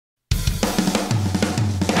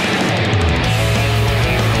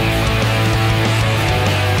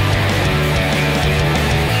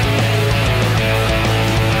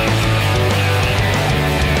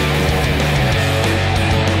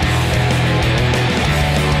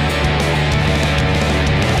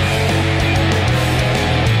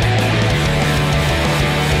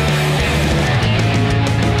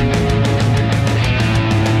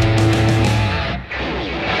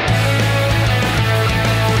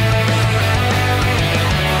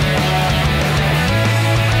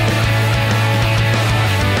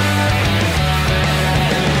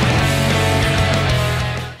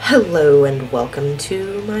Hello and welcome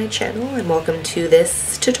to my channel and welcome to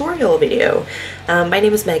this tutorial video. My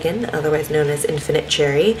name is Megan, otherwise known as Infinite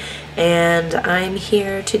Cherry, and I'm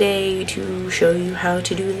here today to show you how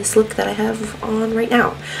to do this look that I have on right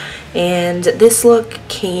now. And this look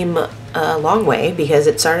came a long way because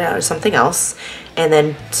it started out as something else and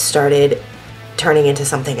then started turning into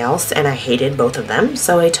something else, and I hated both of them,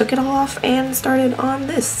 so I took it all off and started on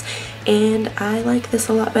this, and I like this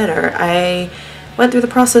a lot better. I went through the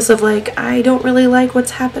process of like, I don't really like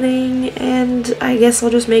what's happening and I guess I'll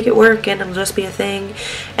just make it work and it'll just be a thing,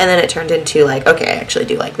 and then it turned into like, okay, I actually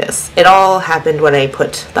do like this. It all happened when I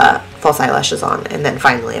put the false eyelashes on, and then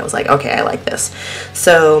finally I was like, okay, I like this.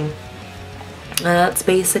 So that's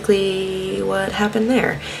basically what happened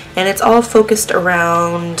there, and it's all focused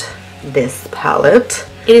around this palette.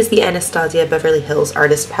 It is the Anastasia Beverly Hills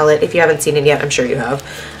Artist Palette. If you haven't seen it yet, I'm sure you have.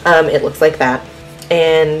 It looks like that,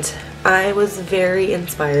 and I was very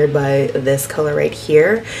inspired by this color right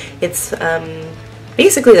here. It's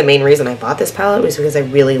basically the main reason I bought this palette was because I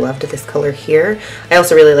really loved this color here. I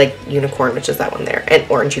also really like Unicorn, which is that one there, and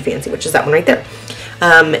Orange You Fancy, which is that one right there.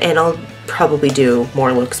 And I'll probably do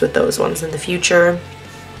more looks with those ones in the future.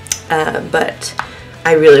 But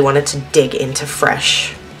I really wanted to dig into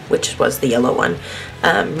Fresh, which was the yellow one.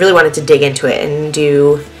 Really wanted to dig into it and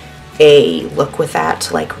do a look with that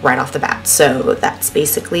like right off the bat. So that's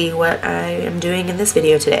basically what I am doing in this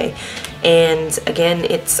video today. And again,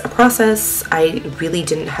 it's a process. I really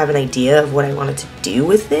didn't have an idea of what I wanted to do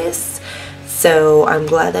with this, so I'm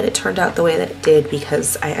glad that it turned out the way that it did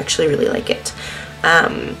because I actually really like it.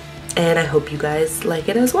 And I hope you guys like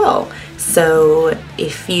it as well. So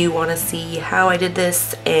if you want to see how I did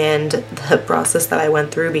this and the process that I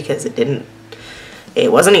went through, because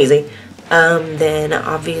it wasn't easy, then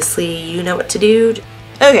obviously you know what to do.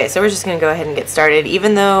 Okay, so we're just gonna go ahead and get started,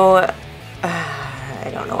 even though I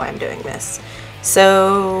don't know why I'm doing this.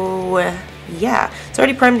 So yeah, so I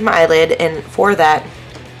already primed my eyelid, and for that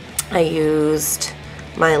I used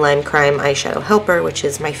my Lime Crime Eyeshadow Helper, which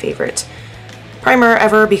is my favorite primer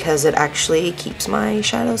ever because it actually keeps my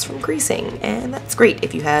shadows from creasing, and that's great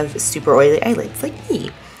if you have super oily eyelids like me.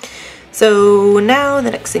 So now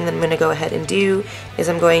the next thing that I'm going to go ahead and do is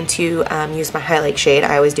I'm going to use my highlight shade.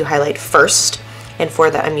 I always do highlight first, and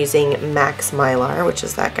for that I'm using Max Mylar, which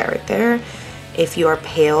is that guy right there. If you are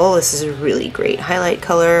pale, this is a really great highlight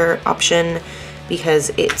color option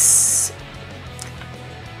because it's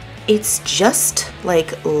just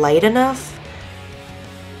like light enough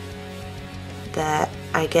that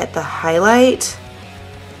I get the highlight,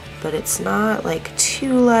 but it's not like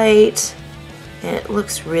too light. And it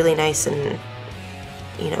looks really nice and,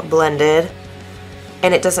 you know, blended.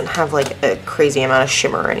 And it doesn't have like a crazy amount of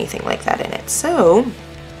shimmer or anything like that in it. So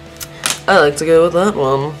I like to go with that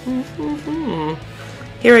one.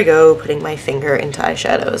 Here I go, putting my finger into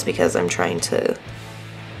eyeshadows because I'm trying to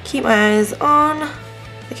keep my eyes on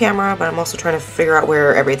the camera, but I'm also trying to figure out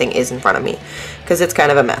where everything is in front of me because it's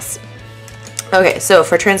kind of a mess. Okay, so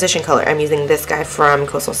for transition color, I'm using this guy from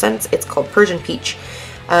Coastal Scents. It's called Persian Peach.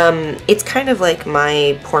 It's kind of like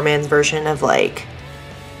my poor man's version of like,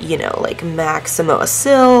 you know, like MAC Samoa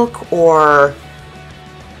Silk or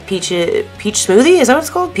Peach Smoothie, is that what it's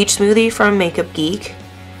called? Peach Smoothie from Makeup Geek.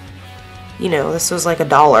 You know, this was like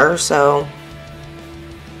 $1, so,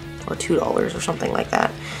 or $2 or something like that.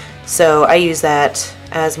 So I use that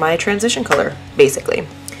as my transition color, basically.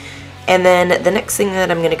 And then the next thing that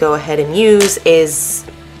I'm going to go ahead and use is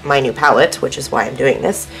my new palette, which is why I'm doing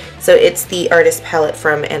this. So it's the Artist Palette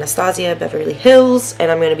from Anastasia Beverly Hills, and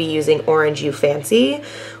I'm going to be using Orange You Fancy,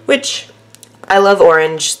 which I love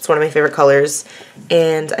orange. It's one of my favorite colors,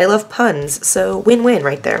 and I love puns, so win-win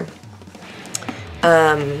right there.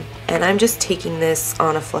 And I'm just taking this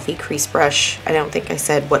on a fluffy crease brush. I don't think I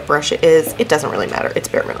said what brush it is. It doesn't really matter. It's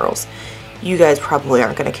Bare Minerals. You guys probably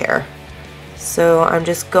aren't going to care. So I'm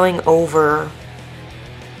just going over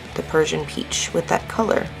the Persian Peach with that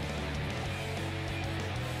color.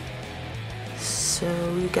 So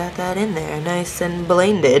we got that in there, nice and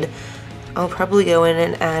blended. I'll probably go in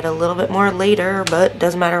and add a little bit more later, but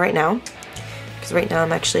doesn't matter right now. Because right now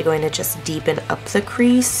I'm actually going to just deepen up the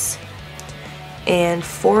crease. And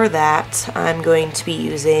for that, I'm going to be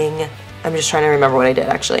using, I'm just trying to remember what I did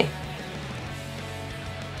actually.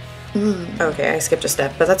 Okay, I skipped a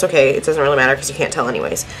step, but that's okay. It doesn't really matter because you can't tell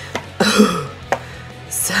anyways.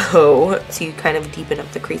 So to kind of deepen up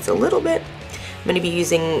the crease a little bit, I'm going to be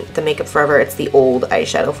using the Makeup Forever. It's the old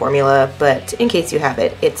eyeshadow formula, but in case you have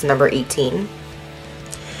it, it's number 18.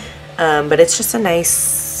 But it's just a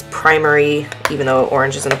nice primary, even though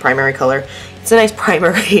orange isn't a primary color, it's a nice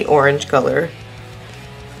primary orange color.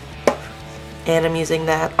 And I'm using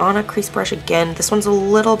that on a crease brush again. This one's a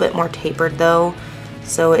little bit more tapered though,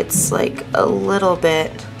 so it's like a little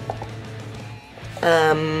bit,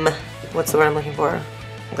 what's the word I'm looking for?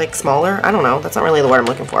 Like smaller? I don't know, that's not really the word I'm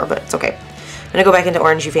looking for, but it's okay. I'm gonna go back into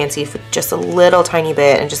Orange You Fancy for just a little tiny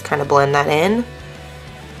bit and just kind of blend that in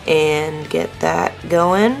and get that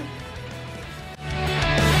going.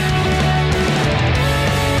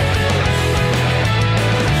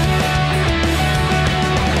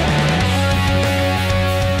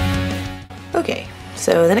 Okay,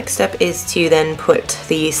 so the next step is to then put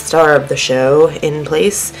the star of the show in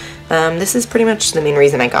place. This is pretty much the main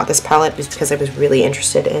reason I got this palette, is because I was really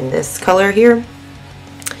interested in this color here.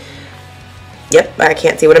 Yep, I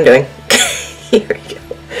can't see what I'm doing. Here we go.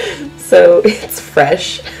 So it's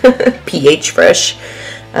fresh, pH fresh,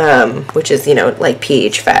 which is, you know, like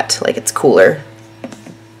pH fat, like it's cooler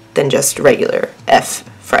than just regular F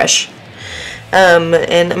fresh.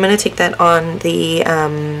 And I'm going to take that on the,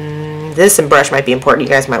 this and brush might be important, you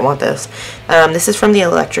guys might want this. This is from the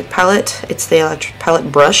Electric palette. It's the Electric palette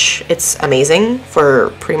brush. It's amazing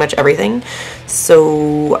for pretty much everything,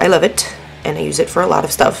 so I love it, and I use it for a lot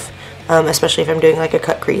of stuff, especially if I'm doing like a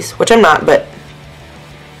cut crease, which I'm not, but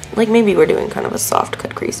like maybe we're doing kind of a soft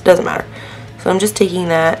cut crease, doesn't matter. So I'm just taking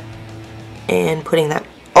that and putting that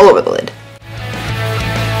all over the lid.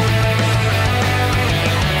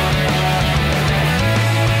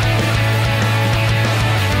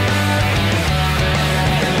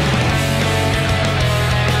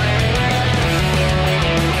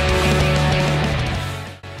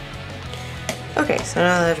 Okay, so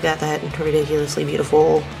now that I've got that ridiculously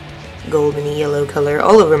beautiful golden yellow color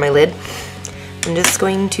all over my lid, I'm just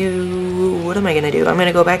going to, what am I going to do? I'm going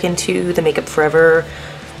to go back into the Makeup Forever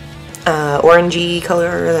orangey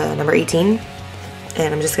color, the number 18,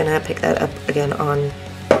 and I'm just going to pick that up again on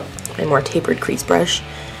a more tapered crease brush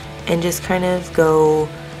and just kind of go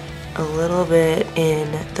a little bit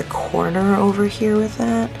in the corner over here with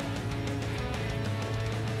that,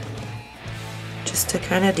 just to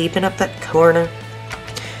kind of deepen up that corner.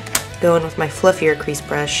 Go in with my fluffier crease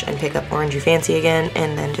brush and pick up Orange You Fancy again,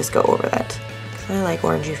 and then just go over that. I like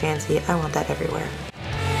Orange You Fancy, I want that everywhere.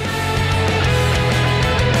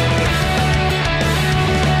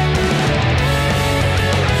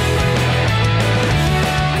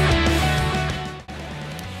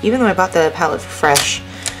 Even though I bought the palette for fresh,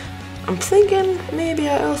 I'm thinking maybe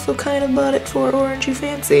I also kind of bought it for Orange You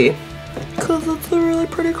Fancy, because it's a really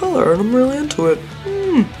pretty color and I'm really into it.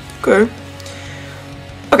 Okay.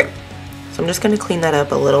 Okay, so I'm just going to clean that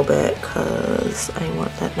up a little bit because I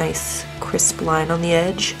want that nice crisp line on the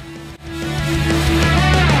edge.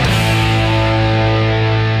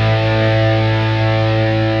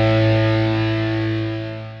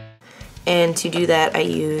 And to do that, I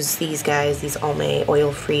use these guys, these Almay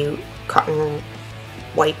oil-free cotton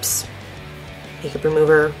wipes, makeup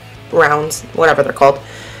remover rounds, whatever they're called.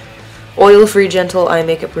 Oil-free gentle eye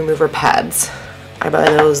makeup remover pads. I buy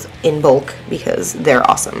those in bulk because they're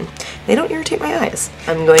awesome. They don't irritate my eyes.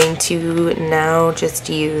 I'm going to now just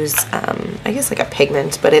use, I guess like a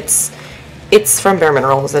pigment, but it's from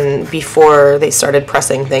BareMinerals, and before they started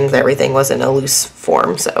pressing things, everything was in a loose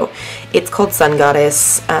form, so it's called Sun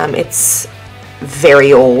Goddess. It's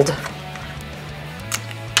very old,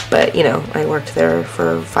 but you know, I worked there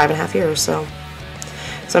for 5.5 years, so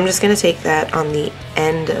I'm just going to take that on the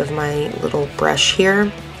end of my little brush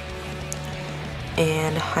here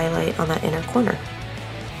and highlight on that inner corner.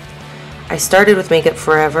 I started with Makeup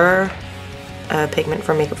Forever, pigment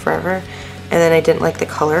from Makeup Forever, and then I didn't like the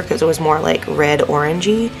color because it was more like red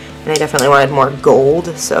orangey, and I definitely wanted more gold,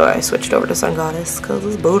 so I switched over to Sun Goddess because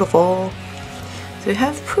it's beautiful. So we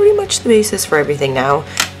have pretty much the basis for everything now.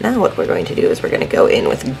 Now what we're going to do is we're going to go in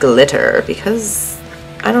with glitter because,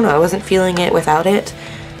 I don't know, I wasn't feeling it without it,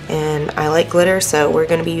 and I like glitter, so we're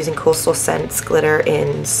going to be using Coastal Scents glitter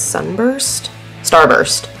in Starburst.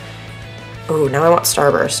 Oh, now I want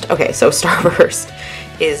Starburst. Okay, so Starburst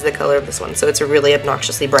is the color of this one. So it's a really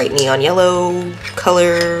obnoxiously bright neon yellow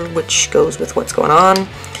color, which goes with what's going on.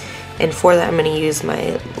 And for that, I'm going to use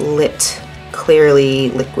my Clearly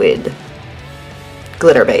Liquid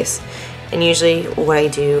glitter base. And usually what I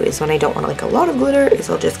do is when I don't want like a lot of glitter is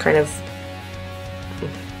I'll just kind of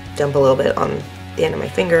dump a little bit on the end of my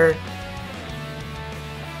finger.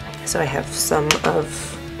 So I have some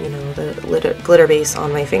of, you know, the glitter base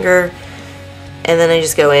on my finger. And then I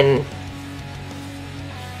just go in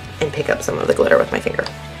and pick up some of the glitter with my finger.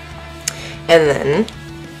 And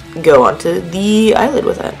then go onto the eyelid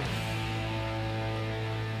with it.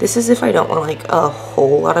 This is if I don't want like a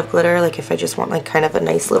whole lot of glitter, like if I just want like kind of a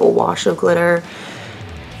nice little wash of glitter.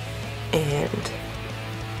 And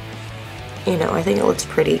you know, I think it looks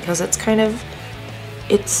pretty because it's kind of,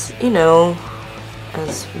 it's, you know,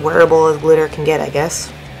 as wearable as glitter can get, I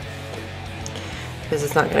guess. Because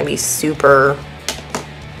it's not going to be super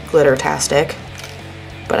glitter-tastic,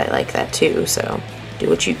 but I like that too, so do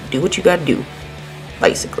what you gotta do,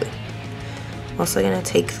 basically. I'm also gonna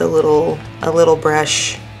take a little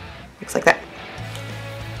brush, looks like that,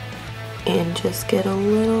 and just get a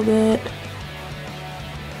little bit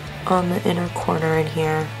on the inner corner in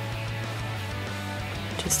here,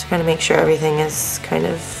 just to kind of make sure everything is kind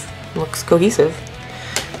of looks cohesive.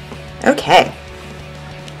 Okay,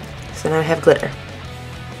 so now I have glitter.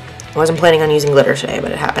 I wasn't planning on using glitter today,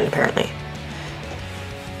 but it happened apparently.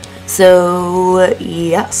 So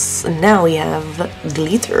yes, now we have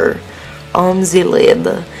glitter on the lid,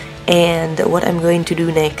 and what I'm going to do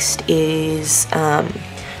next is I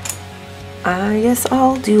guess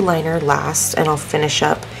I'll do liner last, and I'll finish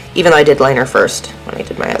up, even though I did liner first when I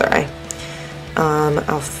did my other eye.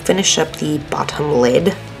 I'll finish up the bottom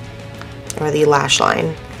lid, or the lash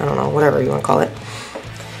line, I don't know, whatever you want to call it.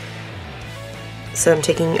 So I'm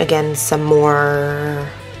taking, again, some more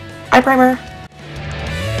eye primer.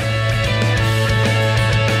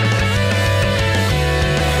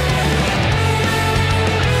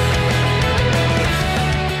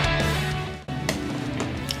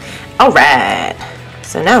 Alright,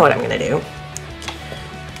 so now what I'm going to do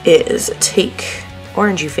is take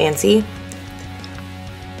Orange You Fancy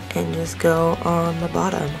and just go on the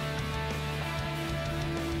bottom.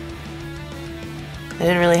 I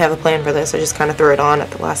didn't really have a plan for this, I just kind of threw it on at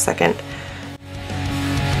the last second.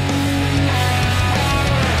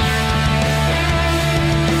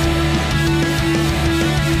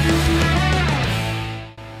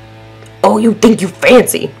 Oh, you think you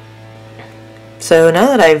fancy! So now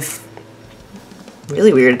that I've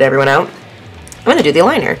really weirded everyone out, I'm going to do the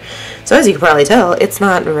liner. So as you can probably tell, it's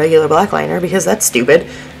not a regular black liner because that's stupid.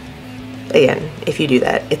 Again, if you do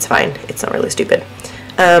that, it's fine. It's not really stupid.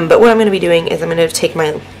 But what I'm going to be doing is I'm going to take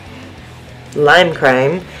my Lime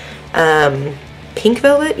Crime Pink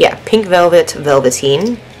Velvet? Yeah, Pink Velvet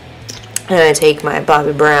Velveteen. I'm going to take my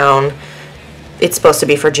Bobbi Brown. It's supposed to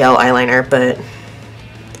be for gel eyeliner, but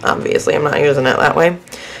obviously I'm not using it that way. I'm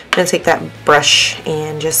going to take that brush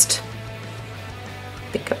and just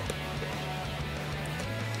pick up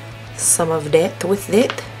some of that with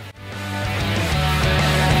it.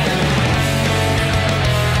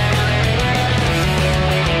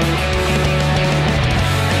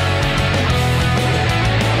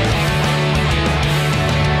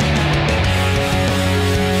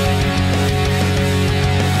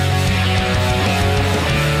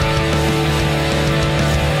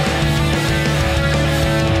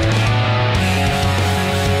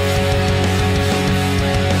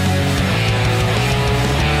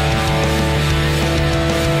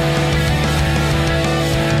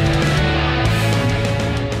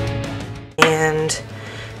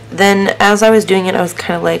 Then as I was doing it, I was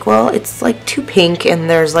kind of like, well, it's like too pink and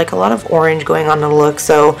there's like a lot of orange going on in the look,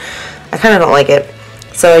 so I kind of don't like it.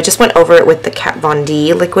 So I just went over it with the Kat Von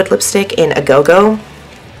D liquid lipstick in A Go-Go.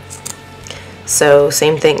 So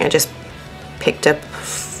same thing, I just picked up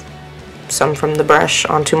some from the brush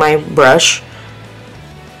onto my brush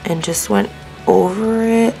and just went over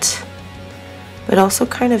it, but also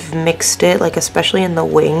kind of mixed it, like especially in the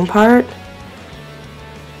wing part.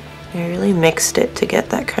 I really mixed it to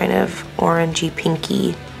get that kind of orangey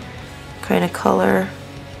pinky kind of color.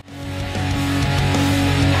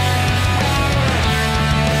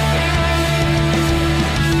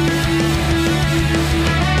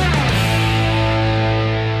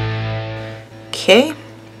 Okay,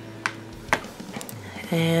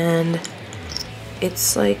 and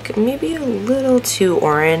it's like maybe a little too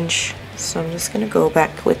orange, so I'm just gonna go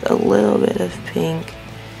back with a little bit of pink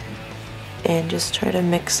and just try to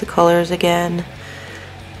mix the colors again.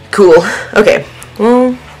 Cool. Okay,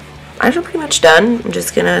 well, I'm pretty much done. I'm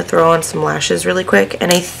just gonna throw on some lashes really quick,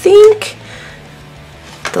 and I think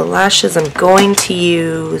the lashes I'm going to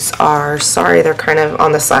use are, sorry, they're kind of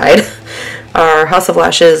on the side, are House of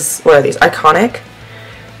Lashes, what are these, Iconic.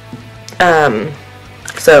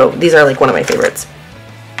 So these are like one of my favorites.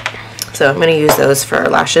 So I'm gonna use those for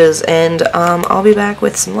lashes, and I'll be back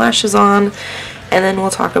with some lashes on, and then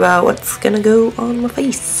we'll talk about what's gonna go on my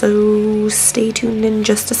face, so stay tuned in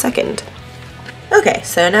just a second. Okay,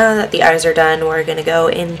 so now that the eyes are done, we're gonna go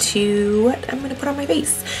into what I'm gonna put on my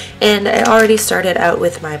face. And I already started out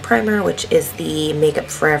with my primer, which is the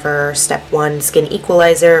Makeup Forever Step 1 Skin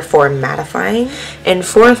Equalizer for mattifying. And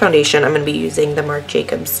for foundation, I'm gonna be using the Marc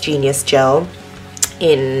Jacobs Genius Gel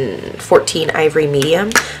in 14 Ivory Medium.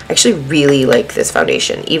 I actually really like this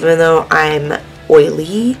foundation, even though I'm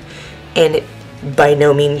oily and it by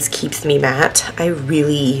no means keeps me matte. I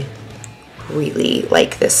really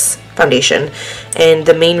like this foundation, and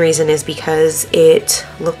the main reason is because it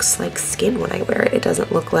looks like skin when I wear it. It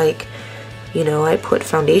doesn't look like, you know, I put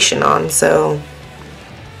foundation on, so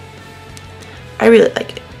I really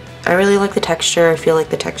like it. I really like the texture. I feel like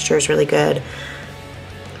the texture is really good,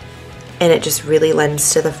 and it just really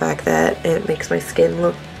lends to the fact that it makes my skin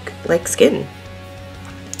look like skin.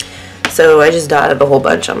 So I just dotted a whole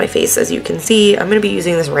bunch on my face, as you can see. I'm going to be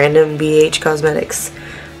using this random BH Cosmetics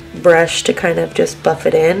brush to kind of just buff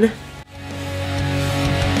it in.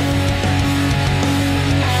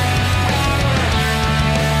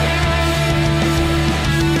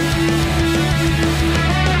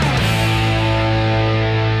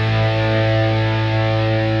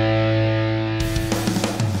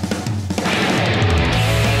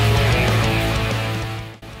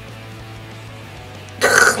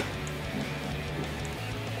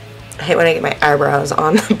 I hate when I get my eyebrows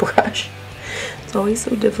on the brush. It's always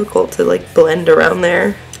so difficult to like blend around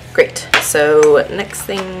there. Great, so next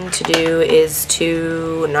thing to do is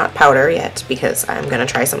to not powder yet, because I'm gonna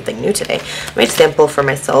try something new today. I made a sample for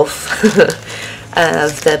myself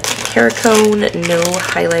of the Pericone No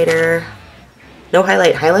Highlight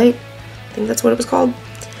Highlight? I think that's what it was called.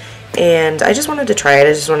 And I just wanted to try it.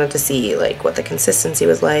 I just wanted to see like what the consistency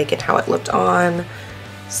was like and how it looked on.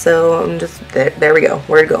 So I'm just, there we go.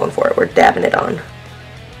 We're going for it. We're dabbing it on.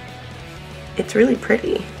 It's really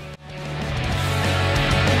pretty.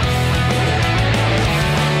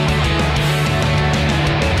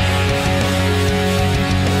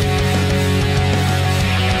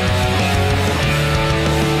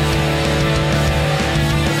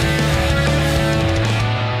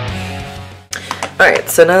 Alright,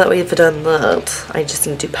 so now that we've done that, I just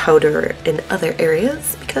need to powder in other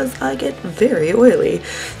areas because I get very oily.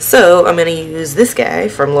 So I'm going to use this guy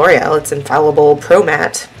from L'Oreal. It's Infallible Pro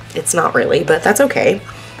Matte. It's not really, but that's okay.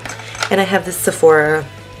 And I have this Sephora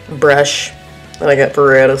brush that I got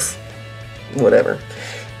for BareMinerals. Whatever.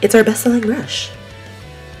 It's our best-selling brush.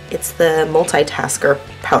 It's the Multitasker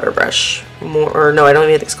powder brush. Or no, I don't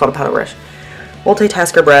even think it's called a powder brush.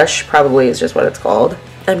 Multitasker brush probably is just what it's called.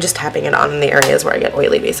 I'm just tapping it on in the areas where I get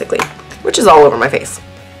oily, basically, which is all over my face.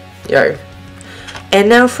 Yar. And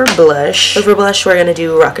now for blush. So for blush, we're going to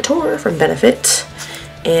do Rockateur from Benefit,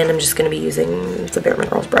 and I'm just going to be using the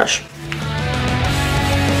BareMinerals brush.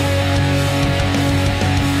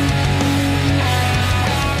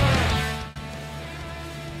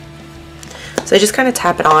 So I just kind of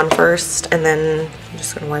tap it on first, and then I'm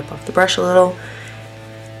just going to wipe off the brush a little.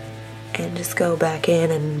 And just go back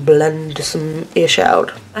in and blend some ish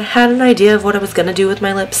out. I had an idea of what I was gonna do with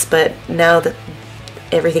my lips, but now that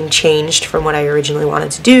everything changed from what I originally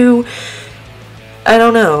wanted to do, I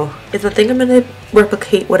don't know. I think I'm gonna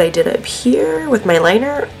replicate what I did up here with my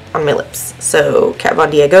liner on my lips. So Kat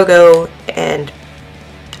Von D Go-Go and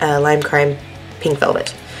Lime Crime Pink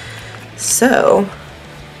Velvet. So,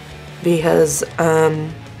 because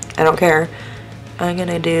I don't care, I'm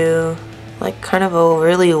gonna do like kind of a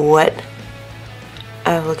really wet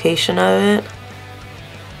application of it.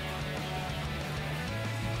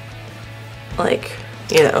 Like,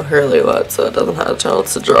 you know, really wet so it doesn't have a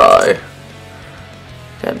chance to dry.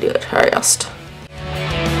 Gotta do it fast.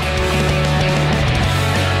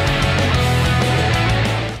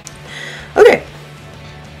 Okay,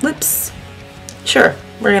 lips. Sure,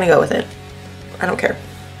 we're gonna go with it. I don't care.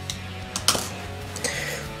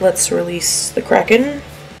 Let's release the Kraken.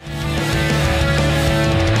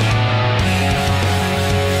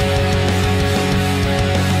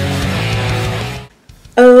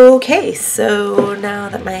 Okay, so now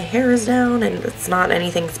that my hair is down and it's not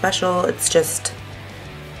anything special, it's just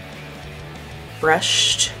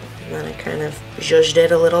brushed, and then I kind of zhuzhed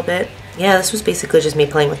it a little bit. Yeah, this was basically just me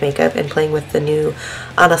playing with makeup and playing with the new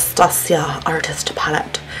Anastasia Artist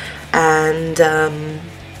Palette, and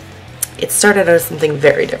it started as something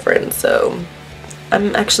very different, so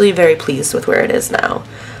I'm actually very pleased with where it is now,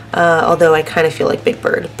 although I kind of feel like Big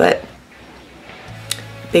Bird, but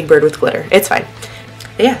Big Bird with glitter. It's fine.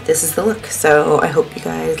 But yeah, this is the look, so I hope you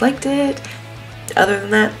guys liked it. Other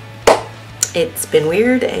than that, it's been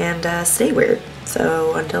weird, and stay weird.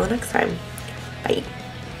 So until next time, bye.